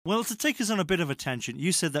Well, to take us on a bit of a tangent,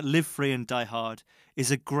 you said that Live Free and Die Hard is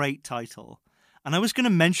a great title. And I was going to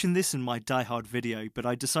mention this in my Die Hard video, but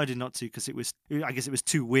I decided not to because I guess it was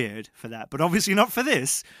too weird for that, but obviously not for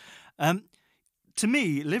this. To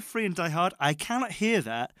me, Live Free and Die Hard, I cannot hear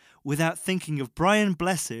that without thinking of Brian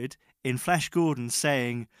Blessed in Flash Gordon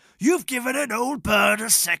saying, "You've given an old bird a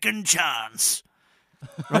second chance."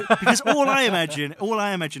 Right? Because all I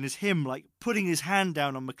imagine is him like putting his hand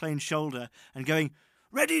down on McClane's shoulder and going,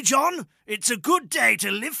 "Ready, John? It's a good day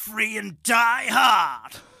to live free and die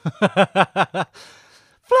hard."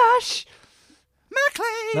 Flash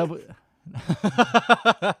McClane.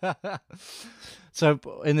 So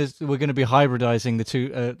in this, we're going to be hybridizing the two,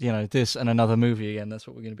 this and another movie, and that's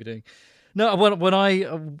what we're going to be doing. No, when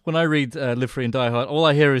I read Live Free and Die Hard, all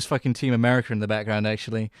I hear is fucking Team America in the background.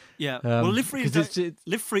 Actually, yeah. Well, Live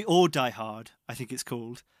Free or Die Hard, I think it's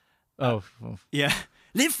called. Yeah.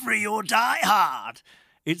 Live Free or Die Hard.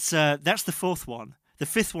 It's that's the fourth one. The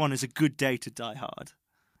fifth one is A Good Day to Die Hard.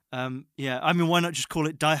 Yeah. I mean, why not just call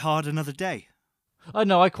it Die Hard Another Day? I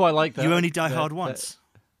know. I quite like that. You only die hard once.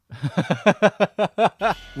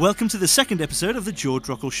 Welcome to the second episode of the Georg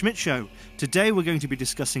Rockall-Schmidt Show. Today we're going to be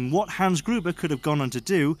discussing what Hans Gruber could have gone on to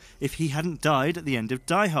do if he hadn't died at the end of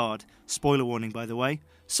Die Hard. Spoiler warning, by the way.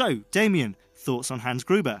 So, Damien, thoughts on Hans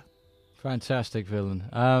Gruber? Fantastic villain.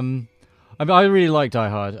 I really like Die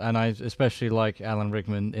Hard, and I especially like Alan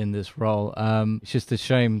Rickman in this role. It's just a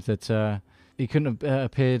shame that he couldn't have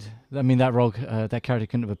appeared. I mean, that character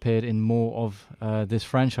couldn't have appeared in more of this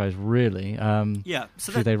franchise, really. Yeah,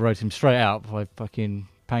 so they wrote him straight out by fucking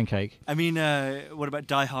Pancake. I mean, what about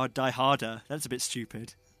Die Hard, Die Harder? That's a bit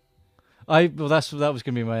stupid. That was going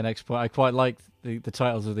to be my next point. I quite like the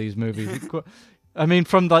titles of these movies. I mean,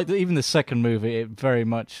 from like even the second movie, it very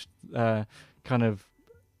much kind of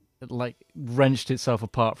like wrenched itself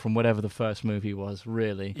apart from whatever the first movie was,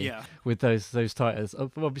 really. Yeah. With those titles.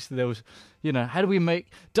 Obviously there was, how do we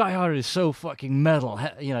make Die Hard is so fucking metal.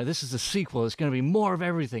 This is a sequel. It's going to be more of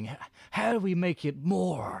everything. How do we make it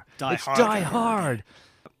more? Die Hard.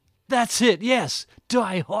 That's it. Yes.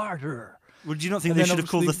 Die Harder. Well, do you not think they should have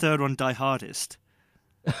called the third one Die Hardest?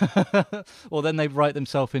 Well, then they write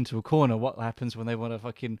themselves into a corner. What happens when they want to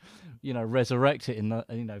fucking, resurrect it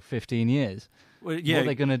in 15 years? Well, yeah. What are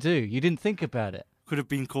they going to do? You didn't think about it. Could have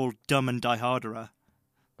been called Dumb and Die Harderer.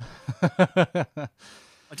 I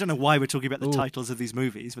don't know why we're talking about the titles of these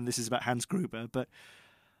movies when this is about Hans Gruber, but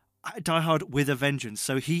Die Hard with a Vengeance.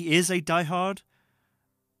 So he is a Die Hard,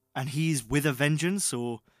 and he's with a vengeance,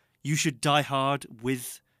 or you should die hard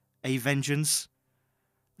with a vengeance.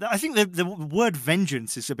 I think the word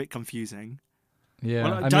vengeance is a bit confusing. Yeah,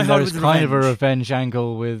 well, I mean, there's kind of a revenge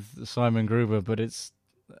angle with Simon Gruber, but it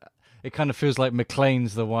kind of feels like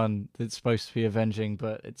McClane's the one that's supposed to be avenging,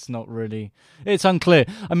 but it's not really. It's unclear.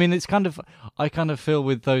 I mean, I kind of feel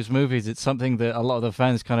with those movies, it's something that a lot of the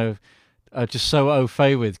fans kind of are just so au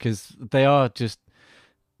fait with, because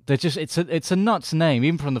it's a nuts name,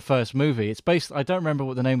 even from the first movie. It's based. I don't remember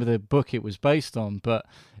what the name of the book it was based on, but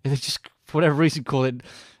they just, for whatever reason, call it.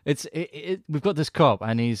 We've got this cop,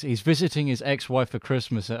 and he's visiting his ex-wife for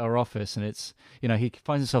Christmas at our office, and it's, he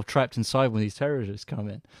finds himself trapped inside when these terrorists come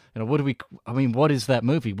in. What is that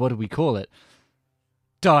movie? What do we call it?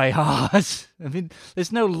 Die Hard. I mean,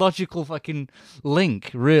 there's no logical fucking link,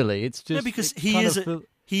 really. It's just because he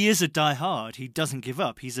is a Die Hard. He doesn't give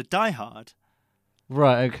up. He's a Die Hard.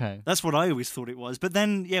 Right. Okay. That's what I always thought it was. But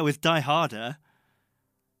then, yeah, with Die Harder,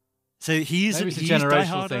 so he's a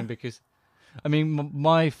generational thing, because. I mean,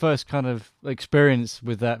 my first kind of experience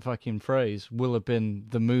with that fucking phrase will have been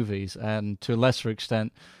the movies, and to a lesser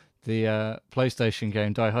extent, the PlayStation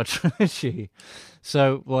game Die Hard Trilogy.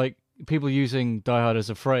 So, like, people using Die Hard as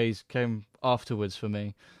a phrase came afterwards for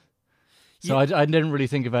me. So yeah. I didn't really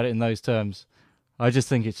think about it in those terms. I just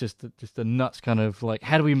think it's just a nuts kind of like,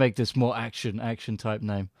 how do we make this more action type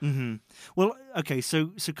name? Mm-hmm. Well, okay,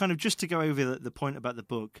 so kind of just to go over the point about the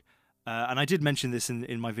book. And I did mention this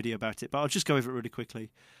in my video about it, but I'll just go over it really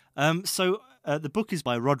quickly. The book is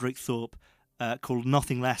by Roderick Thorpe, called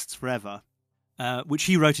Nothing Lasts Forever, which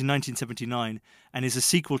he wrote in 1979, and is a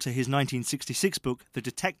sequel to his 1966 book, The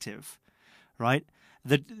Detective, right?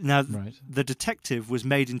 The Detective was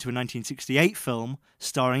made into a 1968 film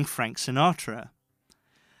starring Frank Sinatra.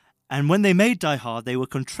 And when they made Die Hard, they were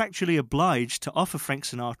contractually obliged to offer Frank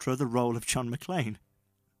Sinatra the role of John McClane.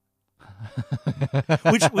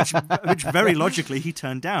 which very logically he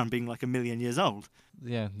turned down, being like 1,000,000 years old.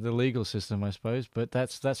 Yeah, the legal system, I suppose. But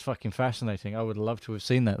that's fucking fascinating. I would love to have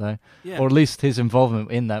seen that, though. Yeah. Or at least his involvement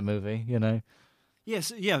in that movie,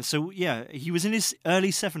 Yes, yeah. So yeah, he was in his early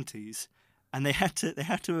 70s, and they had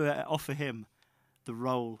to offer him the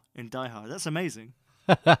role in Die Hard. That's amazing.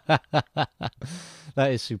 That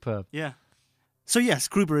is superb. Yeah. So yes,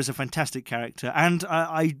 Gruber is a fantastic character, and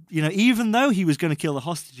I even though he was going to kill the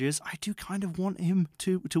hostages, I do kind of want him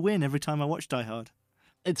to win every time I watch Die Hard.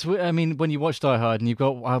 I mean, when you watch Die Hard and you've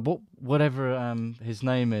got whatever his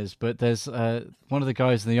name is, but there's one of the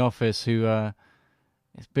guys in the office who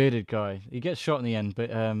it's bearded guy. He gets shot in the end,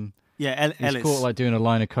 but Ellis. He's caught like doing a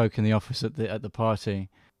line of coke in the office at the party.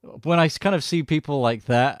 When I kind of see people like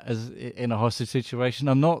that as in a hostage situation,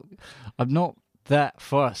 I'm not that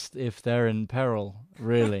fussed if they're in peril,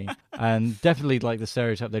 really. And definitely like the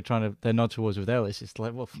stereotype they nod towards with Ellis. It's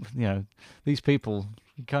like, well, these people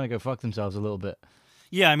kind of go fuck themselves a little bit.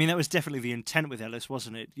 Yeah, I mean that was definitely the intent with Ellis,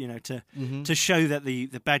 wasn't it? To show that the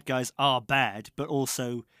bad guys are bad, but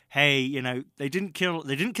also, hey, they didn't kill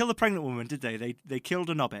the pregnant woman, did they? They killed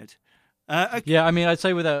a knobhead. Okay. Yeah, I mean, I'd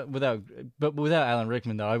say without Alan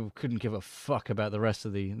Rickman, though, I couldn't give a fuck about the rest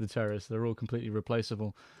of the terrorists. They're all completely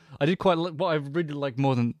replaceable. I did what I really like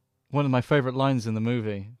more than one of my favorite lines in the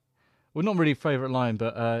movie. Well, not really favorite line,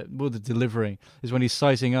 but more the delivery is when he's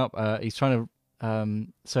sizing up. He's trying to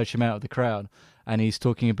search him out of the crowd, and he's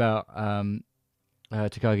talking about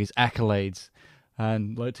Takagi's accolades,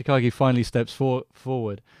 and like Takagi finally steps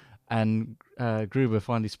forward, and Gruber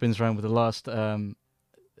finally spins around with the last.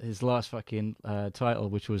 His last fucking title,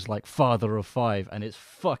 which was like Father of Five, and it's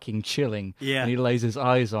fucking chilling. Yeah. And he lays his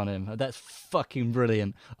eyes on him. That's fucking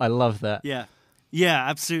brilliant. I love that. Yeah. Yeah,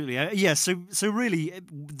 absolutely. So really,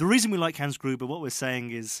 the reason we like Hans Gruber, what we're saying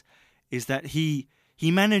is that he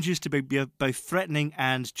manages to be both threatening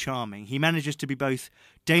and charming. He manages to be both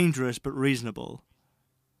dangerous but reasonable.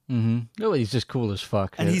 Mm-hmm. Oh, he's just cool as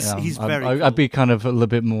fuck. And he's very cool. I'd be kind of a little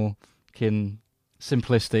bit more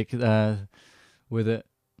simplistic with it.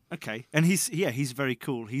 Okay, and he's very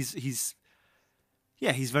cool. He's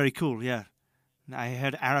very cool. Yeah, I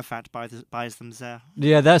heard Arafat buys them there.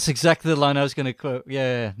 Yeah, that's exactly the line I was going to quote.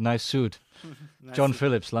 Yeah, nice suit. Nice John suit.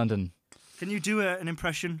 Phillips, London. Can you do an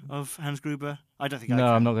impression of Hans Gruber? I don't think I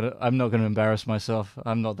No, can. I'm not gonna embarrass myself.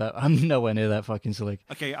 I'm nowhere near that fucking slick.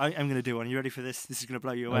 Okay, I'm going to do one. You ready for this? This is going to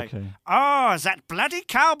blow you away. Okay. Oh, that bloody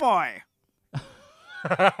cowboy!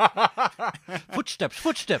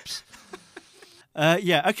 Footsteps.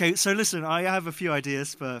 Okay, so listen, I have a few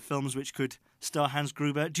ideas for films which could star Hans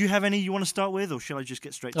Gruber. Do you have any you want to start with, or shall I just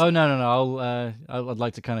get straight to it? No. I'd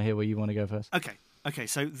like to kind of hear where you want to go first. Okay,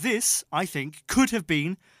 so this, I think, could have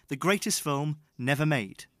been the greatest film never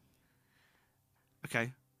made.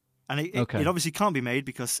 Okay? And it obviously can't be made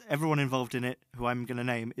because everyone involved in it, who I'm going to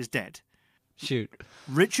name, is dead. Shoot.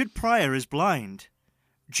 Richard Pryor is blind.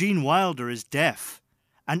 Gene Wilder is deaf.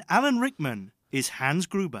 And Alan Rickman is Hans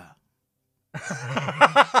Gruber.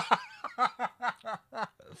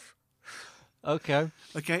 Okay.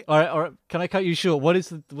 All right. Can I cut you short? What is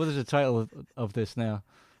the title of this now?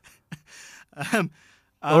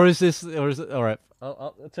 Or is it all right?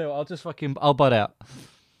 I'll tell you what, I'll butt out.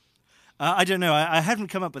 I don't know. I haven't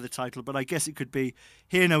come up with a title, but I guess it could be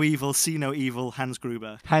Hear No Evil, See No Evil, Hans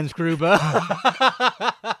Gruber. Hans Gruber.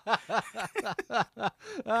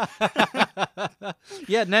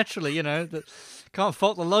 Yeah, naturally, can't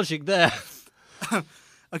fault the logic there.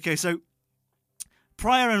 Okay, so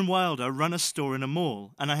Pryor and Wilder run a store in a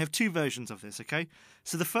mall, and I have two versions of this, okay?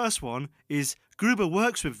 So the first one is Gruber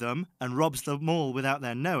works with them and robs the mall without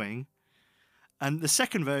their knowing. And the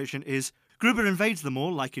second version is Gruber invades the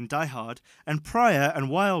mall, like in Die Hard, and Pryor and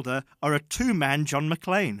Wilder are a two-man John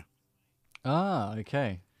McClane. Ah,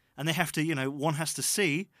 okay. And they have to, one has to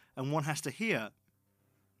see and one has to hear.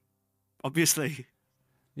 Obviously.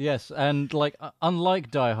 Yes, and unlike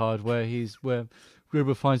Die Hard, where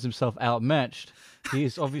Gruber finds himself outmatched, he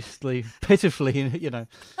is obviously pitifully,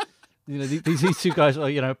 these two guys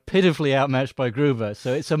are pitifully outmatched by Gruber.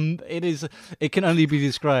 So it can only be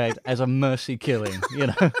described as a mercy killing,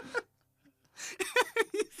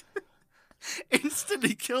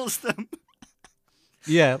 Instantly kills them.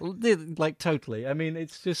 Yeah, totally. I mean,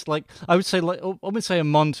 it's just I would say a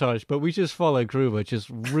montage, but we just follow Gruber just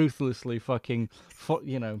ruthlessly fucking,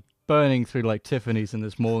 burning through Tiffany's in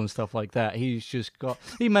this mall and stuff like that. He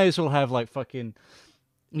may as well have fucking,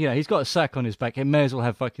 he's got a sack on his back. It may as well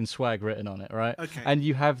have fucking swag written on it, right? Okay. And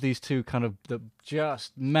you have these two kind of that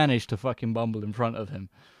just manage to fucking bumble in front of him.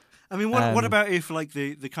 I mean, what about if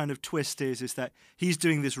the kind of twist is that he's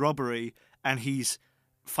doing this robbery and he's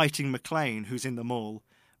fighting McClane, who's in the mall,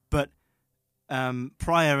 but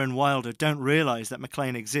Pryor and Wilder don't realise that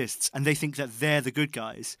McClane exists, and they think that they're the good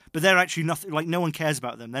guys, but they're actually nothing. No one cares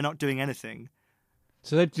about them. They're not doing anything.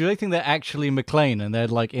 So do they think they're actually McClane, and they're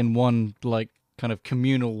in one kind of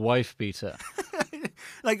communal wife beater?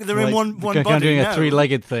 Like they're in one kind of body. doing No. a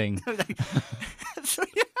three-legged thing. So,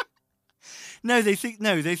 yeah. No, they think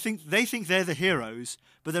they're the heroes,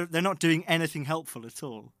 but they're not doing anything helpful at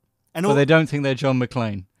all. And But they don't think they're John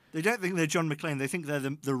McClane. They don't think they're John McClane. They think they're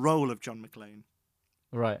the role of John McClane.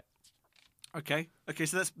 Right. Okay.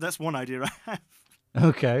 So that's one idea I have.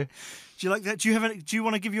 Okay. Do you like that? Do you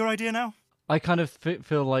want to give your idea now? I kind of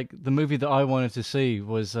feel like the movie that I wanted to see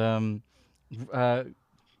was Rickman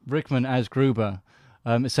as Gruber,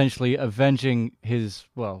 essentially avenging his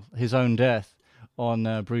own death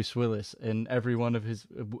on Bruce Willis in every one of his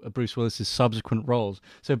Bruce Willis's subsequent roles.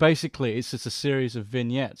 So basically, it's just a series of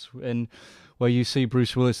vignettes where you see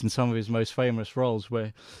Bruce Willis in some of his most famous roles,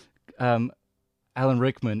 where Alan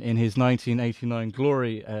Rickman in his 1989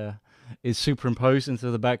 Glory is superimposed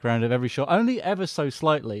into the background of every shot, only ever so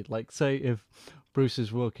slightly. Like, say, if Bruce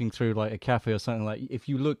is walking through like a cafe or something, like if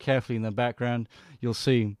you look carefully in the background, you'll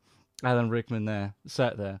see Alan Rickman there,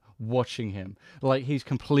 sat there, watching him. Like, he's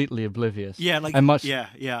completely oblivious. Yeah, like, and much, yeah,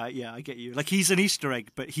 I get you. Like, he's an Easter egg,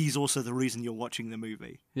 but he's also the reason you're watching the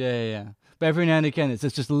movie. Yeah. But every now and again, it's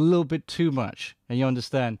just a little bit too much, and you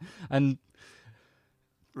understand. And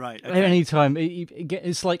right, okay. anytime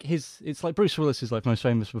it's like Bruce Willis's like most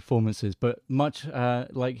famous performances, but much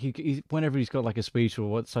like he whenever he's got like a speech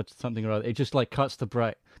or something or other, it just like cuts to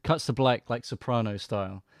black like Soprano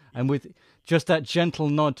style. And with just that gentle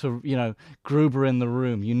nod to, Gruber in the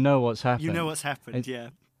room, you know what's happened. You know what's happened, yeah.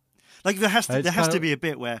 Like there has to be a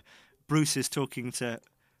bit where Bruce is talking to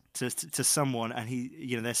someone,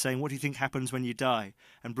 and they're saying, "What do you think happens when you die?"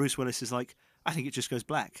 And Bruce Willis is like, "I think it just goes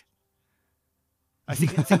black." I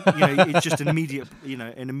think it's just an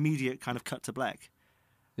immediate kind of cut to black.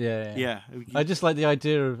 Yeah. I just like the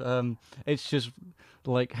idea of it's just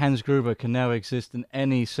like Hans Gruber can now exist in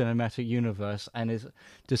any cinematic universe and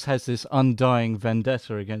just has this undying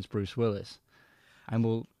vendetta against Bruce Willis, and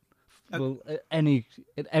will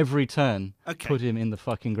at every turn put him in the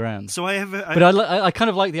fucking ground. So but I kind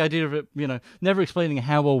of like the idea of it, never explaining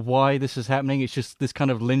how or why this is happening. It's just this kind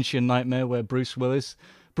of Lynchian nightmare where Bruce Willis,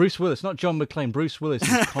 not John McClane, Bruce Willis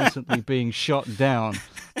is constantly being shot down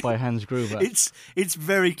by Hans Gruber. It's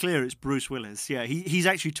very clear it's Bruce Willis. Yeah, he's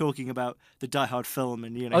actually talking about the Die Hard film,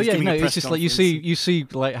 and it's just like you see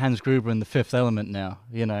like Hans Gruber in The Fifth Element now.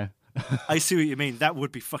 I see what you mean. That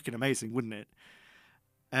would be fucking amazing, wouldn't it?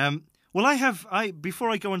 Well, before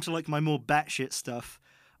I go into like my more batshit stuff,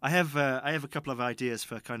 I have a couple of ideas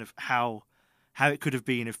for kind of how it could have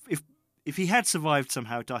been if he had survived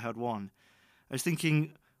somehow Die Hard 1. I was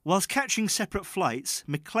thinking, whilst catching separate flights,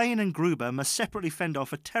 McClane and Gruber must separately fend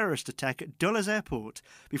off a terrorist attack at Dulles Airport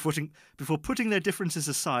before putting their differences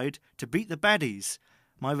aside to beat the baddies.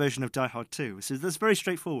 My version of Die Hard 2. So that's very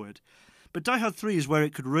straightforward. But Die Hard 3 is where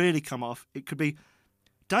it could really come off. It could be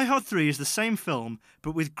Die Hard 3 is the same film,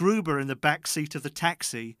 but with Gruber in the back seat of the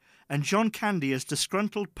taxi, and John Candy as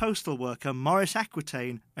disgruntled postal worker Morris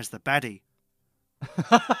Aquitaine as the baddie.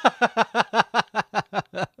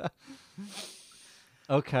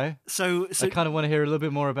 Okay. So I kind of want to hear a little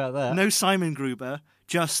bit more about that. No Simon Gruber,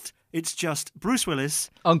 it's just Bruce Willis,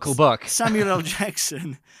 Uncle Buck, Samuel L.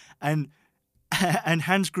 Jackson, and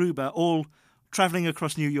Hans Gruber all travelling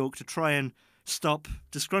across New York to try and stop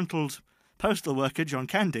disgruntled postal worker John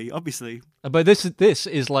Candy, obviously. But this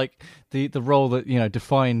is like the role that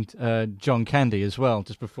defined John Candy as well,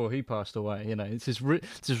 just before he passed away. It's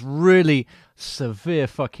this really severe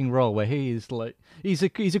fucking role where he is like he's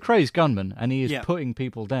a crazed gunman and he is putting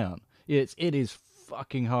people down. It is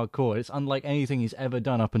fucking hardcore. It's unlike anything he's ever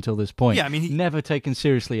done up until this point. Yeah, I mean, never taken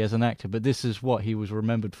seriously as an actor, but this is what he was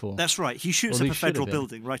remembered for. That's right. He shoots up a federal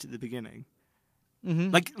building right at the beginning.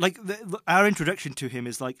 Mm-hmm. Our introduction to him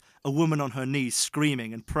is like a woman on her knees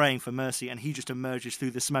screaming and praying for mercy, and he just emerges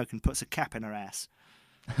through the smoke and puts a cap in her ass.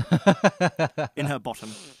 In her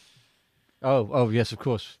bottom. Oh yes, of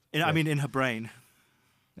course. I mean, in her brain.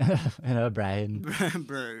 In her brain.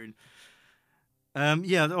 Brain.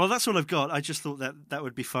 Well, that's all I've got. I just thought that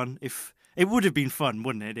would be fun. If it would have been fun,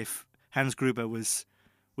 wouldn't it? If Hans Gruber was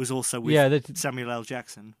also with Samuel L.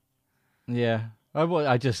 Jackson. Yeah.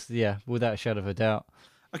 Without a shadow of a doubt.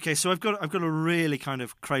 Okay, so I've got a really kind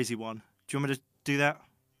of crazy one. Do you want me to do that?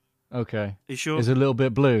 Okay. Are you sure? Is it a little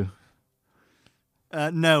bit blue?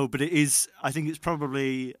 No, but it is. I think it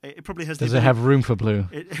probably has. Does it have room for blue?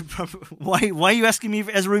 Why are you asking me if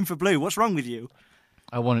it has room for blue? What's wrong with you?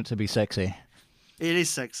 I want it to be sexy. It is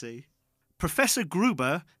sexy. Professor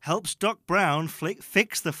Gruber helps Doc Brown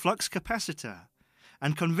fix the flux capacitor,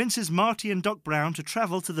 and convinces Marty and Doc Brown to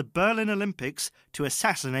travel to the Berlin Olympics to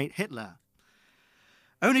assassinate Hitler.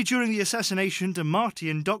 Only during the assassination do Marty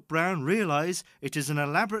and Doc Brown realise it is an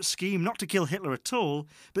elaborate scheme not to kill Hitler at all,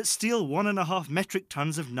 but steal 1.5 metric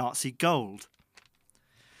tons of Nazi gold.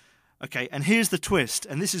 Okay, and here's the twist,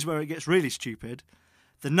 and this is where it gets really stupid.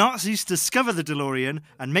 The Nazis discover the DeLorean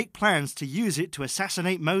and make plans to use it to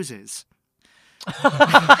assassinate Moses.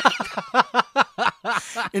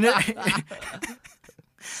 In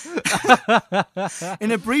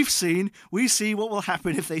a brief scene, we see what will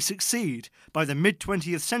happen if they succeed. By the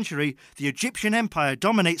mid-20th century, the Egyptian Empire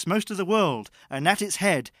dominates most of the world, and at its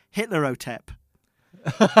head, Hitlerotep.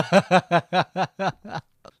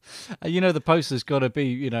 You know the poster's got to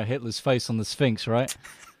be, Hitler's face on the Sphinx, right?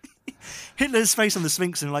 Hitler's face on the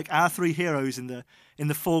Sphinx and like our three heroes in the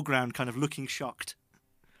foreground kind of looking shocked.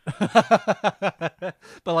 But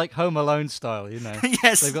like Home Alone style,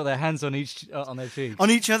 Yes. They've got their hands on their cheeks.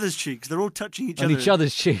 On each other's cheeks. They're all touching each other. On each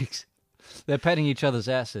other's cheeks. They're petting each other's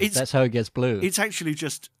asses. That's how it gets blue. It's actually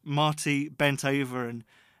just Marty bent over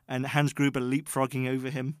and Hans Gruber leapfrogging over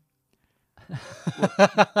him.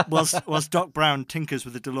 whilst Doc Brown tinkers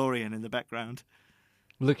with the DeLorean in the background.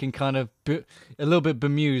 Looking kind of a little bit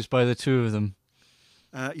bemused by the two of them.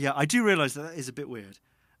 Yeah, I do realise that is a bit weird.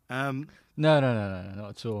 No, not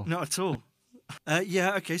at all. Not at all.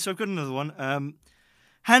 Yeah, okay, so I've got another one.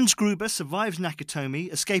 Hans Gruber survives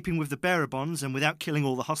Nakatomi, escaping with the bearer bonds and without killing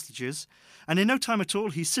all the hostages, and in no time at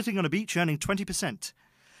all he's sitting on a beach earning 20%.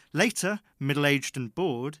 Later, middle-aged and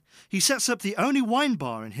bored, he sets up the only wine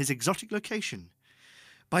bar in his exotic location.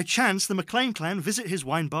 By chance, the McLean clan visit his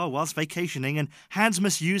wine bar whilst vacationing, and Hans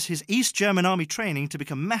must use his East German army training to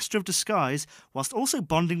become master of disguise, whilst also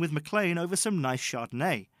bonding with McLean over some nice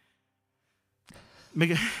Chardonnay.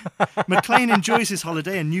 McLean enjoys his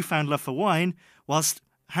holiday and newfound love for wine, whilst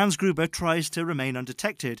Hans Gruber tries to remain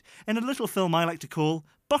undetected, in a little film I like to call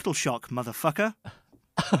Bottle Shock, Motherfucker.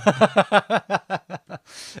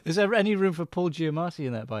 Is there any room for Paul Giamatti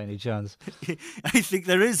in that by any chance? I think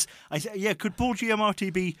there is. Could Paul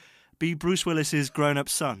Giamatti be Bruce Willis's grown-up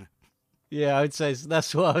son? Yeah, I would say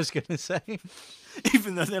that's what I was going to say.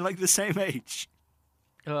 Even though they're like the same age.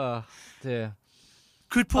 Oh, dear.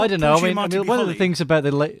 Could Paul, I don't know. Paul Giamatti be one Holly? of the things about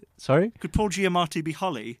the Sorry? Could Paul Giamatti be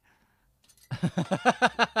Holly?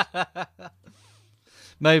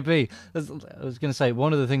 Maybe. I was going to say,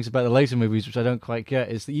 one of the things about the later movies, which I don't quite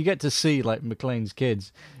get, is that you get to see like McLean's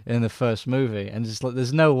kids in the first movie, and it's like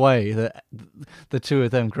there's no way that the two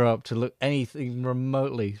of them grow up to look anything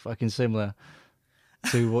remotely fucking similar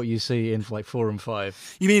to what you see in like 4 and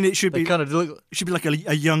 5. You mean it should be kind of look? It should be like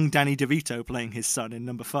a young Danny DeVito playing his son in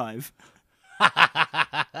number 5.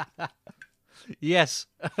 Yes.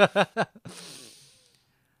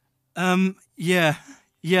 Yeah,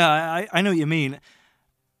 I know what you mean.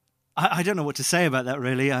 I don't know what to say about that,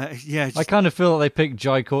 really. I kind of feel like they picked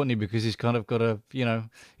Jai Courtney because he's kind of got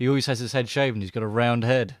he always has his head shaven. He's got a round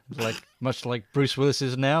head, much like Bruce Willis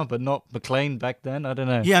is now, but not McLean back then. I don't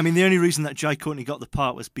know. Yeah, I mean, the only reason that Jai Courtney got the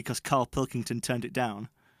part was because Carl Pilkington turned it down.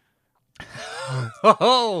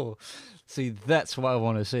 Oh, see, that's what I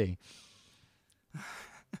want to see.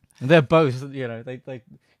 They're both, they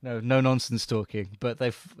no nonsense talking, but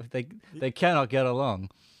they cannot get along.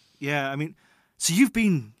 Yeah, I mean, so you've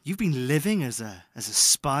been living as a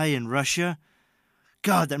spy in Russia.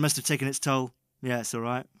 God, that must have taken its toll. Yeah, it's all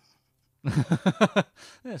right. Yeah,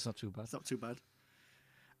 it's not too bad. It's not too bad.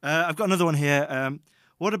 I've got another one here.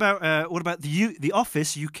 What about the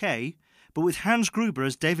Office UK, but with Hans Gruber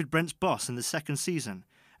as David Brent's boss in the second season,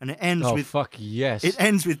 and it ends with fuck yes. It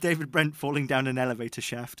ends with David Brent falling down an elevator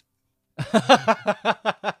shaft.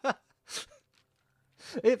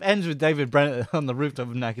 It ends with David Brent on the rooftop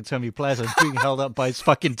of Nakatomi Plaza being held up by his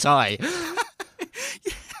fucking tie.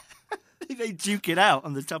 They duke it out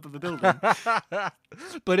on the top of a building.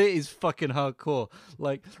 But it is fucking hardcore.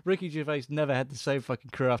 Like, Ricky Gervais never had the same fucking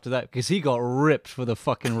career after that because he got ripped for the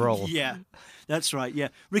fucking role. Yeah, that's right, yeah.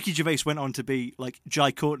 Ricky Gervais went on to be, like,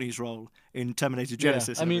 Jai Courtney's role in Terminator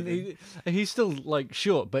Genesis. Yeah. I mean, he's still, like,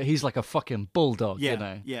 short, but he's like a fucking bulldog,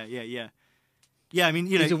 Yeah, Yeah, I mean,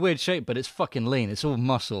 he's a weird shape, but it's fucking lean. It's all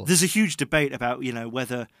muscle. There's a huge debate about,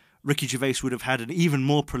 whether Ricky Gervais would have had an even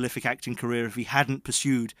more prolific acting career if he hadn't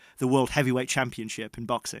pursued the World Heavyweight Championship in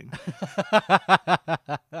boxing.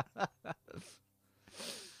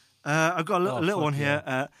 I've got a little one here.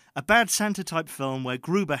 Yeah. A Bad Santa type film where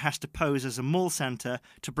Gruber has to pose as a mall Santa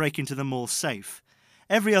to break into the mall safe.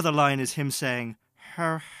 Every other line is him saying,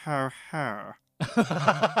 "Her, her, her."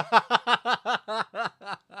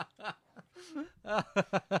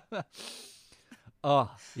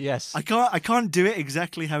 Oh, yes. I can't do it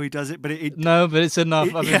exactly how he does it, but No, but it's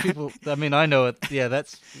enough. I mean, yeah. people. I mean, I know it. Yeah,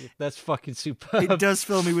 that's fucking superb. It does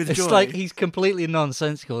fill me with It's joy. like he's completely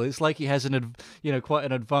nonsensical. It's like he has quite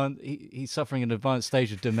an advanced. He's suffering an advanced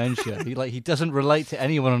stage of dementia. He doesn't relate to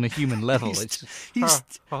anyone on a human level.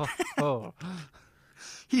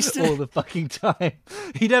 He's still, all the fucking time.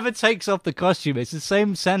 He never takes off the costume. It's the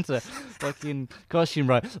same Santa fucking costume,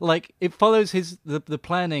 right? Like, it follows the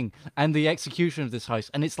planning and the execution of this heist,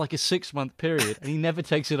 and it's like a 6-month period, and he never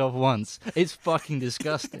takes it off once. It's fucking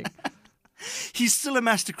disgusting. he's still a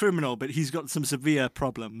master criminal, but he's got some severe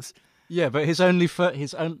problems. Yeah, but his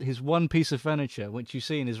one piece of furniture, which you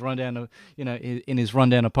see in his rundown, in his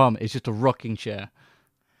rundown apartment, is just a rocking chair.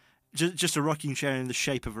 Just a rocking chair in the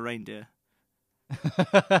shape of a reindeer.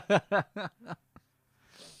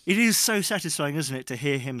 It is so satisfying, isn't it, to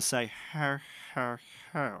hear him say "Ho ho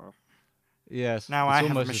ho." Yes. Now it's I have a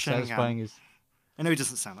almost machine as satisfying gun. as. I know he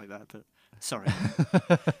doesn't sound like that, but sorry.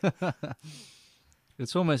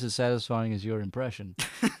 It's almost as satisfying as your impression.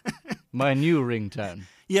 My new ringtone.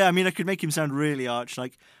 Yeah, I mean, I could make him sound really arch,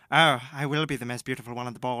 like, "Oh, I will be the most beautiful one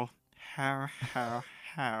on the ball. Ho ho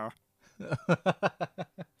ho."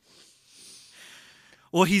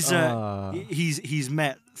 Or he's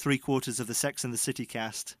met 3/4 of the Sex and the City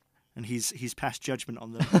cast, and he's passed judgment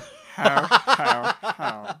on them.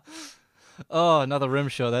 How. Oh, another rim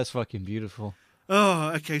shot. That's fucking beautiful. Oh,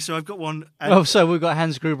 okay. So I've got one. So we've got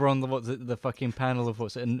Hans Gruber on the fucking panel of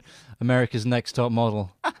America's Next Top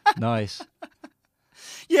Model. Nice.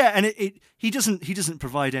 Yeah, and he doesn't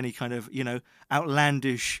provide any kind of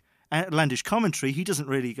outlandish commentary. He doesn't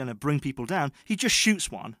really going to bring people down. He just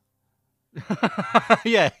shoots one.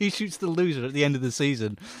 Yeah, he shoots the loser at the end of the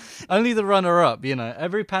season. Only the runner-up,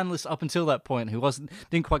 every panelist up until that point who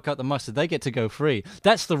didn't quite cut the mustard, they get to go free.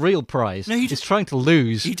 That's the real prize. No, he's trying to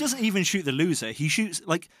lose. He doesn't even shoot the loser. He shoots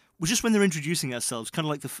just when they're introducing ourselves, kind of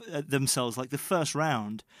like themselves, like the first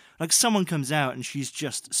round. Like someone comes out and she's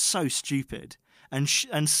just so stupid and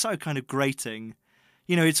so kind of grating.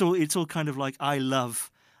 It's all kind of like I love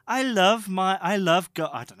God.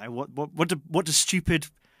 I don't know what do stupid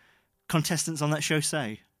contestants on that show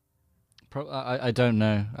say? I don't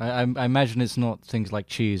know. I imagine it's not things like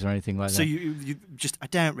cheese or anything like that. So you just I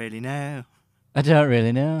don't really know. I don't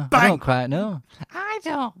really know. Bang! I don't quite know. I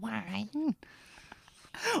don't mind.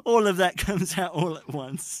 All of that comes out all at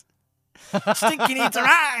once. Stinky needs a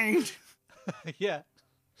ride. Yeah.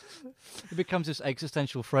 It becomes this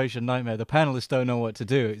existential Frasier nightmare. The panelists don't know what to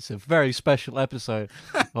do. It's a very special episode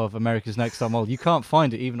of America's Next Top Model. You can't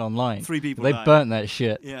find it even online. 3 people They died. burnt that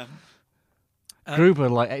shit. Yeah. Gruber,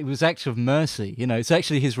 it was acts of mercy. It's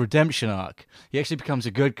actually his redemption arc. He actually becomes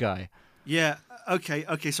a good guy. Yeah. Okay.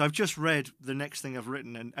 So I've just read the next thing I've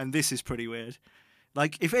written, and this is pretty weird.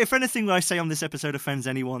 Like, if anything I say on this episode offends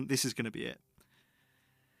anyone, this is going to be it.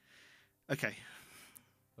 Okay.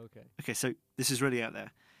 So this is really out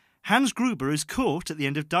there. Hans Gruber is caught at the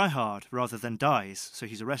end of Die Hard rather than dies, so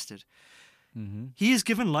he's arrested. Mm-hmm. He is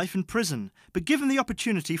given life in prison, but given the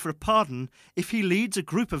opportunity for a pardon if he leads a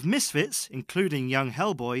group of misfits, including young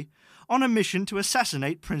Hellboy, on a mission to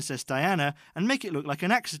assassinate Princess Diana and make it look like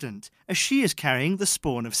an accident, as she is carrying the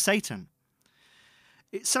spawn of Satan.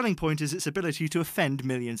 Its selling point is its ability to offend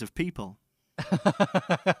millions of people.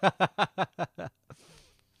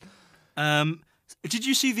 Did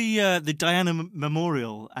you see the Diana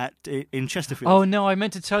Memorial in Chesterfield? Oh no, I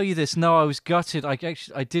meant to tell you this. No, I was gutted. I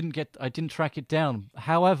didn't track it down.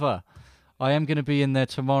 However, I am going to be in there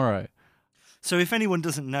tomorrow. So if anyone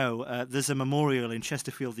doesn't know, there's a memorial in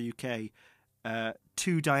Chesterfield, the UK,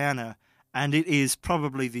 to Diana, and it is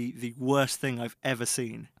probably the worst thing I've ever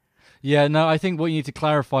seen. Yeah, no, I think what you need to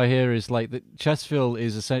clarify here is that Chesterfield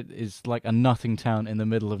is like a nothing town in the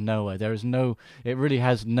middle of nowhere. It really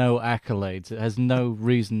has no accolades. It has no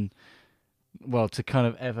reason, to kind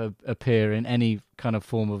of ever appear in any kind of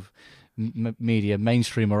form of media,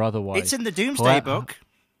 mainstream or otherwise. It's in the Doomsday Book.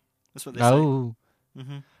 That's what they say. Oh.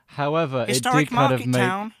 Mm-hmm. However, Historic it did kind of make...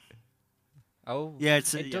 town. Oh, yeah,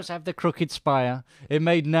 it does have the crooked spire. It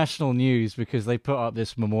made national news because they put up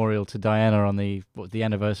this memorial to Diana on the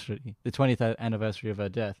 20th anniversary of her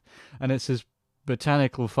death, and it's this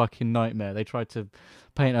botanical fucking nightmare. They tried to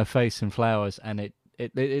paint her face in flowers, and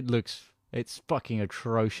it's fucking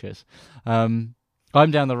atrocious. I'm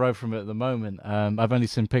down the road from it at the moment. I've only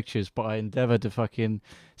seen pictures, but I endeavour to fucking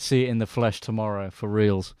see it in the flesh tomorrow for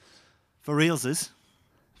reals. For realses?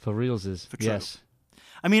 For realses, yes.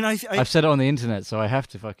 I mean, I've said it on the internet, so I have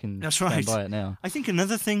to fucking stand by it now. I think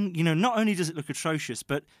another thing, not only does it look atrocious,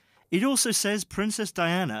 but it also says Princess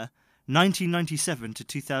Diana, 1997 to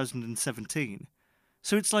 2017.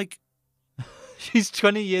 So it's like... She's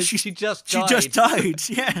 20 years. She just died. She just died.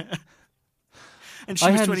 Yeah. And she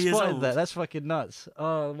was 20 years old. That. That's fucking nuts.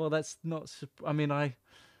 Oh well, that's not. I mean, I'm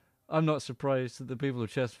not surprised that the people of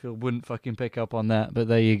Chesterfield wouldn't fucking pick up on that. But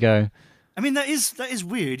there you go. I mean, that is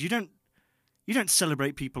weird. You don't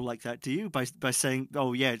celebrate people like that, do you? By saying,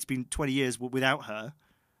 oh yeah, it's been 20 years without her.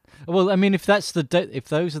 Well, I mean, if that's if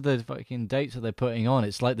those are the fucking dates that they're putting on,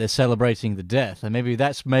 it's like they're celebrating the death, and maybe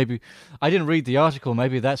I didn't read the article.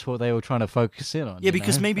 Maybe that's what they were trying to focus in on. Yeah,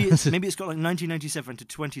 because maybe it's got like 1997 to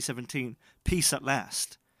 2017, peace at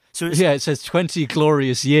last. So it says 20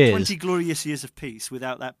 glorious years. 20 glorious years of peace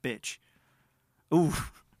without that bitch. Ooh.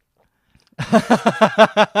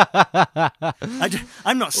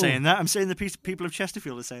 I'm not saying that. I'm saying the people of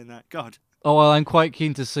Chesterfield are saying that. God. Oh well, I'm quite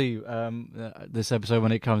keen to see this episode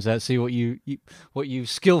when it comes out. See what you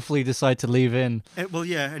skillfully decide to leave in. Well,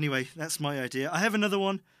 yeah. Anyway, that's my idea. I have another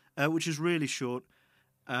one, which is really short.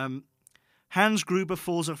 Hans Gruber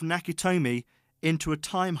falls off Nakatomi into a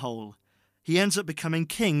time hole. He ends up becoming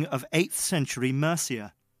king of 8th century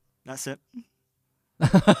Mercia. That's it.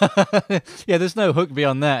 Yeah, there's no hook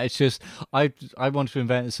beyond that. It's just I want to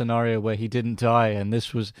invent a scenario where he didn't die, and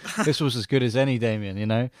this was as good as any, Damien. You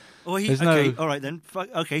know. Well, all right then.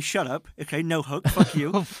 Okay, shut up. Okay, no hook. Fuck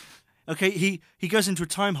you. Okay, he goes into a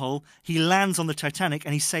time hole. He lands on the Titanic,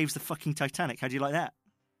 and he saves the fucking Titanic. How do you like that?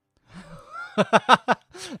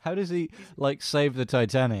 How does he save the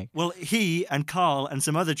Titanic? Well, he and Carl and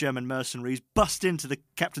some other German mercenaries bust into the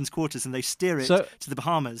captain's quarters, and they steer it to the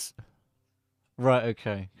Bahamas. Right,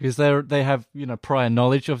 okay, because they have prior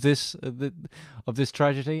knowledge of this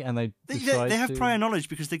tragedy, and they have prior knowledge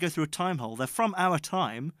because they go through a time hole. They're from our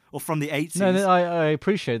time or from the 80s. No, I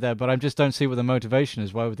appreciate that, but I just don't see what the motivation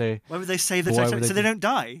is. Why would they save the Titanic so they don't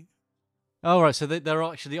die? Oh right, so they're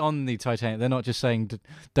actually on the Titanic. They're not just saying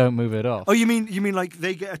don't move it off. Oh, you mean like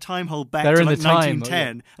they get a time hole back to like 1910,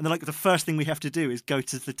 and they're like, the first thing we have to do is go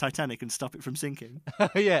to the Titanic and stop it from sinking.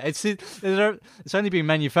 Yeah, it's only being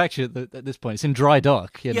manufactured at this point. It's in dry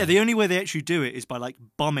dock. Yeah, the only way they actually do it is by like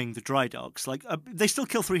bombing the dry docks. Like they still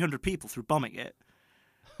kill 300 people through bombing it.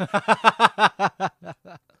 I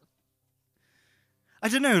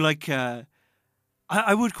don't know, like.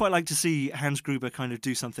 I would quite like to see Hans Gruber kind of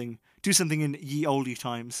do something in ye olde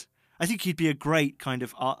times. I think he'd be a great kind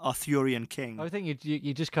of Arthurian king. I think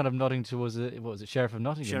you're just kind of nodding towards Sheriff of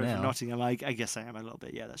Nottingham. Sheriff of Nottingham. I guess I am a little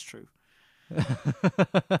bit. Yeah, that's true.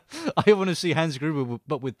 I want to see Hans Gruber,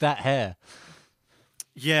 but with that hair.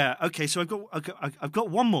 Yeah. Okay. So I've got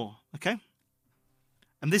one more. Okay.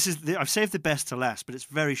 And this is I've saved the best to last, but it's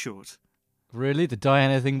very short. Really, the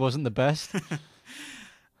Diana thing wasn't the best.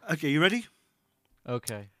 Okay, you ready?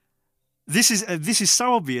 Okay. This is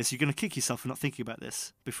so obvious you're going to kick yourself for not thinking about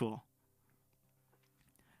this before.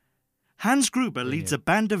 Hans Gruber leads a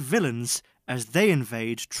band of villains as they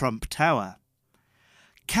invade Trump Tower.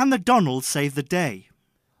 Can the Donald save the day?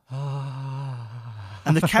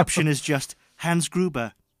 And the caption is just Hans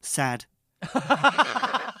Gruber, sad.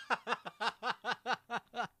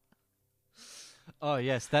 Oh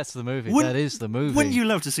yes, that's the movie. That is the movie. Wouldn't you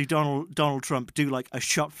love to see Donald Trump do like a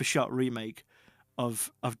shot-for-shot remake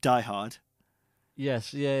of Die Hard?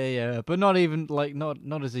 Yes, yeah, but not even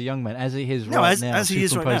not as a young man, as he is now. As he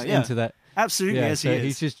is right now, yeah. Into that, absolutely, as he is.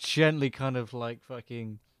 He's just gently kind of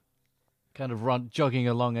jogging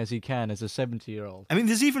along as he can as a 70-year-old. I mean,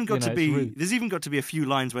 there's even got to be a few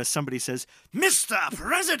lines where somebody says, "Mr.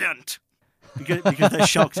 President," because they're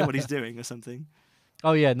shocked at what he's doing or something.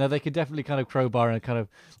 Oh yeah, no, they could definitely kind of crowbar and kind of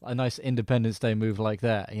a nice Independence Day move like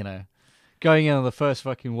that, going in on the first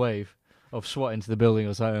fucking wave of SWAT into the building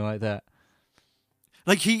or something like that.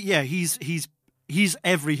 Like he's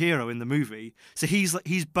every hero in the movie. So he's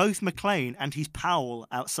both McClane and he's Powell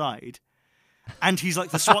outside, and he's like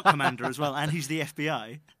the SWAT commander as well, and he's the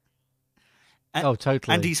FBI. Oh,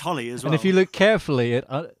 totally. And he's Holly as well. And if you look carefully at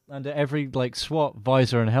under every SWAT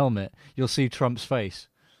visor and helmet, you'll see Trump's face.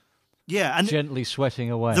 Yeah, and gently sweating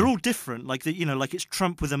away. They're all different, like it's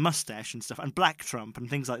Trump with a mustache and stuff, and Black Trump and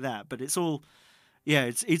things like that. But it's all,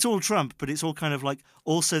 it's all Trump, but it's all kind of like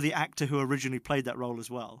also the actor who originally played that role as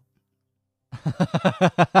well.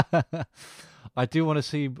 I do want to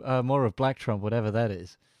see more of Black Trump, whatever that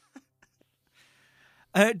is.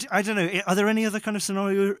 I don't know. Are there any other kind of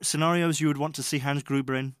scenarios you would want to see Hans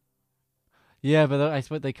Gruber in? Yeah, but I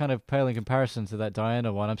suppose they kind of pale in comparison to that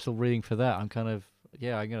Diana one. I'm still reading for that. I'm going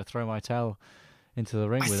to throw my towel into the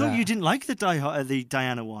ring with that. I thought you didn't like the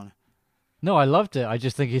Diana one. No, I loved it. I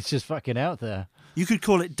just think it's just fucking out there. You could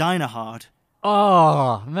call it Dina Hard.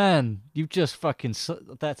 Oh, man. You just fucking...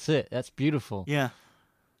 That's it. That's beautiful. Yeah.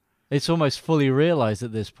 It's almost fully realized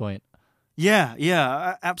at this point.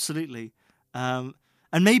 Yeah, absolutely. And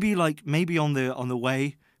maybe on the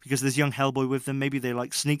way, because there's young Hellboy with them, maybe they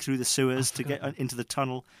like sneak through the sewers to get into the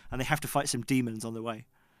tunnel, and they have to fight some demons on the way.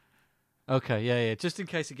 Okay, yeah, just in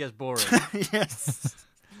case it gets boring. Yes.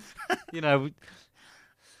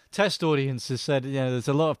 Test audiences said, there's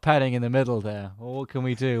a lot of padding in the middle there. Well, what can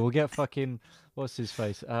we do? We'll get fucking what's his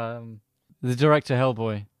face? The director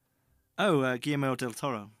Hellboy. Oh, Guillermo del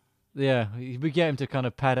Toro. Yeah, we get him to kind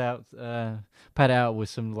of pad out with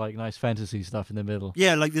some like nice fantasy stuff in the middle.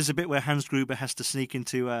 Yeah, like there's a bit where Hans Gruber has to sneak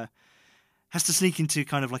into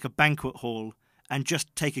kind of like a banquet hall and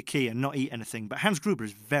just take a key and not eat anything. But Hans Gruber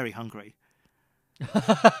is very hungry.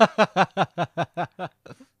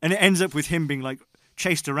 And it ends up with him being like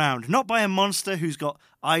chased around, not by a monster who's got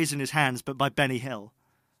eyes in his hands, but by Benny Hill.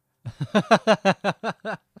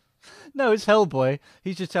 No, it's Hellboy.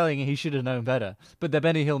 He's just telling him he should have known better. But the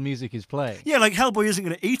Benny Hill music is playing. Yeah, like Hellboy isn't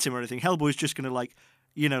going to eat him or anything. Hellboy's just going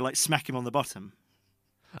to smack him on the bottom.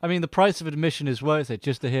 I mean, the price of admission is worth it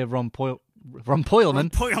just to hear Ron Perlman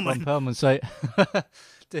say,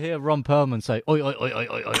 oi, oi, oi, oi,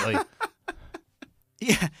 oi, oi, oi.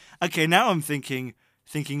 Yeah. Okay. Now I'm thinking,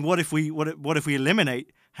 what if we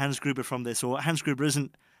eliminate Hans Gruber from this, or Hans Gruber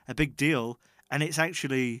isn't a big deal, and it's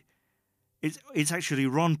actually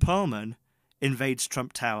Ron Perlman invades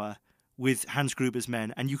Trump Tower with Hans Gruber's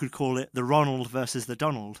men, and you could call it the Ronald versus the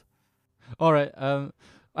Donald. All right.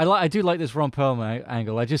 I do like this Ron Perlman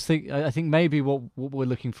angle. I think maybe what we're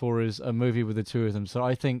looking for is a movie with the two of them. So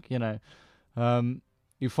I think you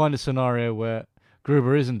find a scenario where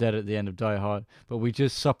Gruber isn't dead at the end of Die Hard, but we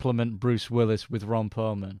just supplement Bruce Willis with Ron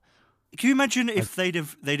Perlman. Can you imagine if they'd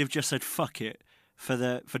have just said fuck it for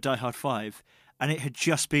Die Hard 5, and it had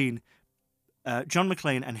just been John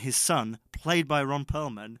McClane and his son, played by Ron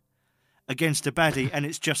Perlman, against a baddie, and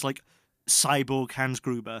it's just like cyborg Hans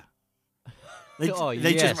Gruber.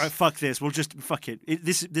 They just fuck this. We'll just fuck it.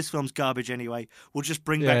 This film's garbage anyway. We'll just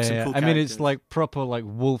bring back some cool characters. I mean, it's like proper like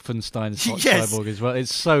Wolfenstein cyborg as well.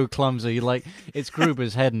 It's so clumsy. Like it's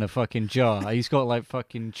Gruber's head in a fucking jar. He's got like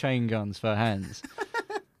fucking chain guns for hands.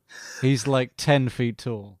 He's like 10 feet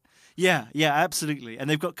tall. Yeah, absolutely. And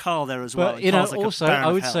they've got Carl there as well. But also,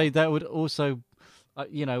 I would say that would also,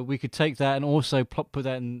 we could take that and also put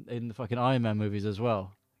that in the fucking Iron Man movies as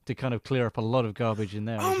well, to kind of clear up a lot of garbage in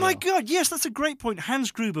there. Oh my God, yes, that's a great point.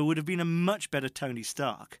 Hans Gruber would have been a much better Tony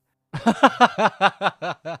Stark.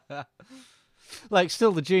 Like,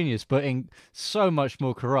 still the genius, but in so much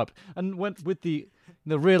more corrupt. And with the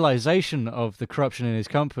realization of the corruption in his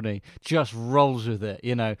company, just rolls with it,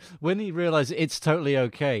 When he realizes it's totally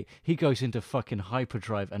okay, he goes into fucking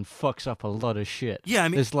hyperdrive and fucks up a lot of shit. Yeah, I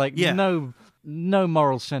mean... There's no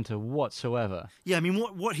moral center whatsoever. Yeah, I mean,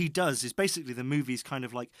 what he does is basically the movie's kind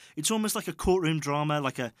of like, it's almost like a courtroom drama,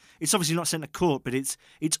 it's obviously not set in a court, but it's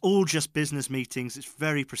all just business meetings, it's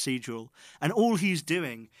very procedural, and all he's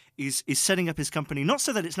doing is setting up his company, not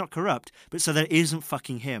so that it's not corrupt, but so that it isn't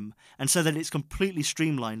fucking him, and so that it's completely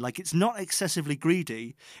streamlined, like it's not excessively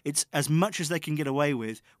greedy, it's as much as they can get away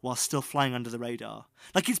with while still flying under the radar.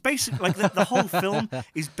 Like it's basically, like the whole film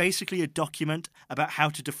is basically a document about how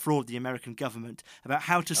to defraud the American government, about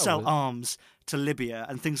how to sell arms to Libya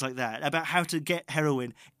and things like that, about how to get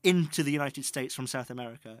heroin into the United States from South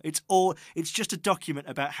America. It's just a document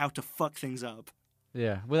about how to fuck things up.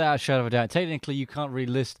 Yeah, without a shadow of a doubt. Technically, you can't really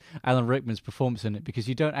list Alan Rickman's performance in it because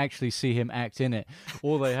you don't actually see him act in it.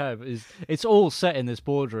 All they have is it's all set in this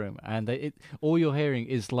boardroom, and all you're hearing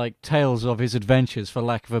is like tales of his adventures, for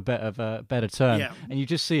lack of a better term. Yeah. And you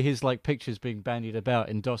just see his like pictures being bandied about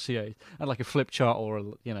in dossiers and like a flip chart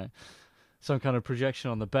or some kind of projection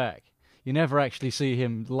on the back. You never actually see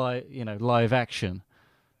him live action.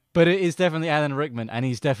 But it is definitely Alan Rickman, and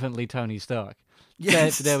he's definitely Tony Stark.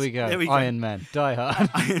 Yes, there we go. Iron Man, Die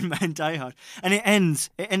Hard. Iron Man, Die Hard. And it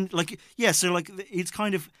ends so like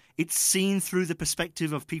it's seen through the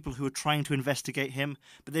perspective of people who are trying to investigate him,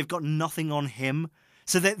 but they've got nothing on him.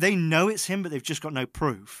 So they know it's him, but they've just got no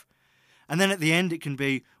proof. And then at the end it can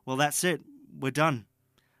be, well, that's it. We're done.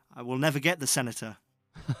 I will never get the senator.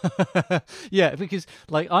 Yeah, because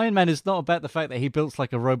like Iron Man is not about the fact that he built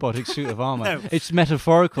like a robotic suit of armor. No. It's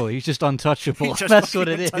metaphorical. He's just untouchable. That's what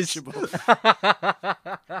it is.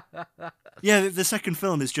 Yeah, the second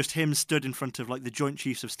film is just him stood in front of like the Joint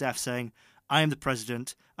Chiefs of Staff saying, I am the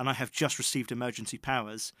president and I have just received emergency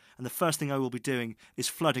powers, and the first thing I will be doing is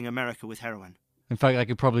flooding America with heroin. In fact, I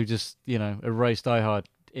could probably just, erase Die Hard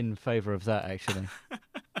in favor of that, actually.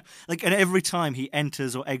 And every time he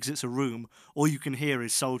enters or exits a room, all you can hear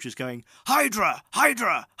is soldiers going, Hydra!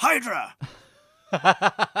 Hydra! Hydra!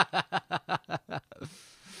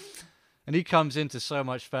 And he comes into so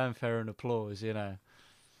much fanfare and applause,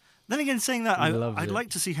 Then again, saying that, I'd it.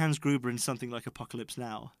 like to see Hans Gruber in something like Apocalypse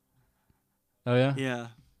Now. Oh yeah. Yeah,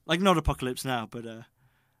 like not Apocalypse Now, but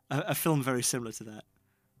a film very similar to that,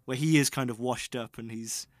 where he is kind of washed up and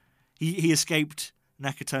he escaped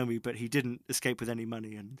Nakatomi, but he didn't escape with any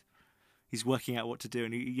money, and he's working out what to do,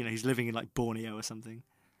 and he's living in like Borneo or something.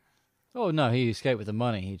 Oh no, he escaped with the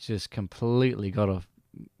money. He just completely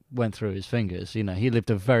went through his fingers. He lived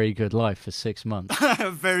a very good life for 6 months.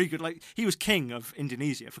 Very good. Like he was king of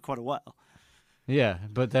Indonesia for quite a while. Yeah,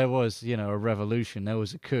 but there was, a revolution. There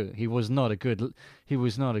was a coup. He was not a good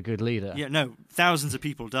leader. Yeah, no, thousands of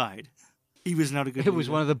people died. He was not a good It leader. was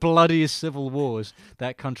one of the bloodiest civil wars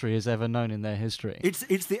that country has ever known in their history.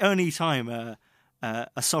 It's the only time a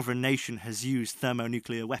sovereign nation has used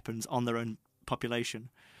thermonuclear weapons on their own population.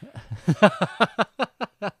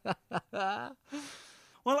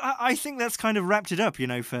 Well, I think that's kind of wrapped it up,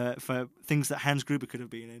 for things that Hans Gruber could have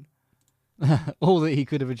been in. All that he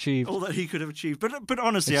could have achieved. All that he could have achieved. But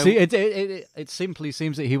honestly... It simply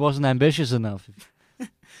seems that he wasn't ambitious enough.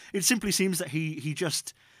 It simply seems that he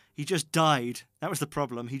just died. That was the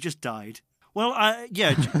problem. He just died. Well,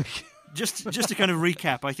 yeah, just to kind of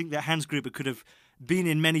recap, I think that Hans Gruber could have been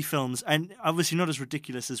in many films, and obviously not as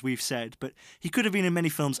ridiculous as we've said, but he could have been in many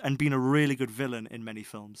films and been a really good villain in many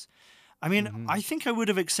films. I mean, I think I would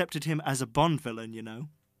have accepted him as a Bond villain,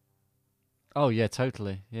 Oh, yeah,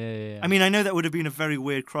 totally. Yeah. I mean, I know that would have been a very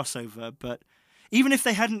weird crossover, but even if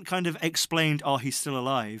they hadn't kind of explained, he's still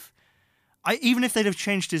alive, even if they'd have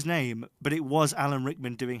changed his name, but it was Alan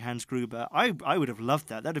Rickman doing Hans Gruber, I would have loved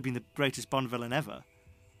that. That would have been the greatest Bond villain ever.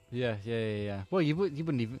 Yeah. Well, you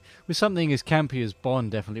wouldn't even... With something as campy as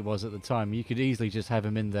Bond definitely was at the time, you could easily just have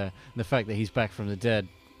him in there. And the fact that he's back from the dead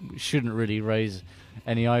shouldn't really raise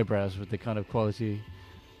any eyebrows with the kind of quality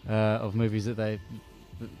of movies that the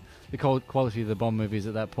quality of the Bond movies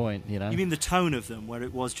at that point, You mean the tone of them, where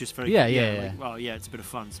it was just very... Yeah. Like, well, yeah, it's a bit of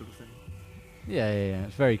fun sort of thing. Yeah.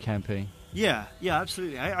 It's very campy. Yeah,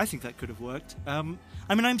 absolutely. I think that could have worked. I mean,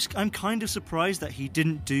 I'm kind of surprised that he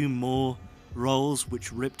didn't do more roles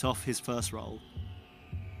which ripped off his first role.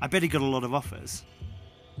 I bet he got a lot of offers.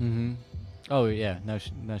 Mm-hmm. Oh, yeah, no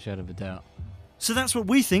shadow of a doubt. So that's what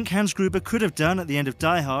we think Hans Gruber could have done at the end of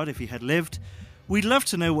Die Hard if he had lived. We'd love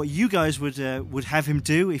to know what you guys would have him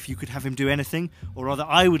do, if you could have him do anything. Or rather,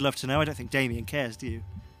 I would love to know. I don't think Damien cares, do you?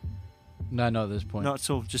 No, not at this point. Not at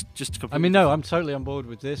all. Just I mean, no, I'm totally on board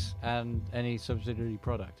with this and any subsidiary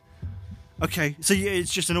product. Okay, so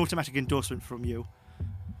it's just an automatic endorsement from you.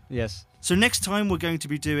 Yes. So next time we're going to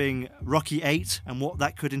be doing Rocky VIII and what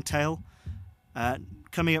that could entail.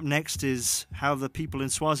 Coming up next is how the people in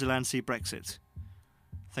Swaziland see Brexit.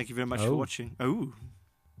 Thank you very much for watching. Oh.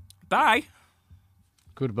 Bye.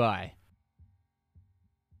 Goodbye.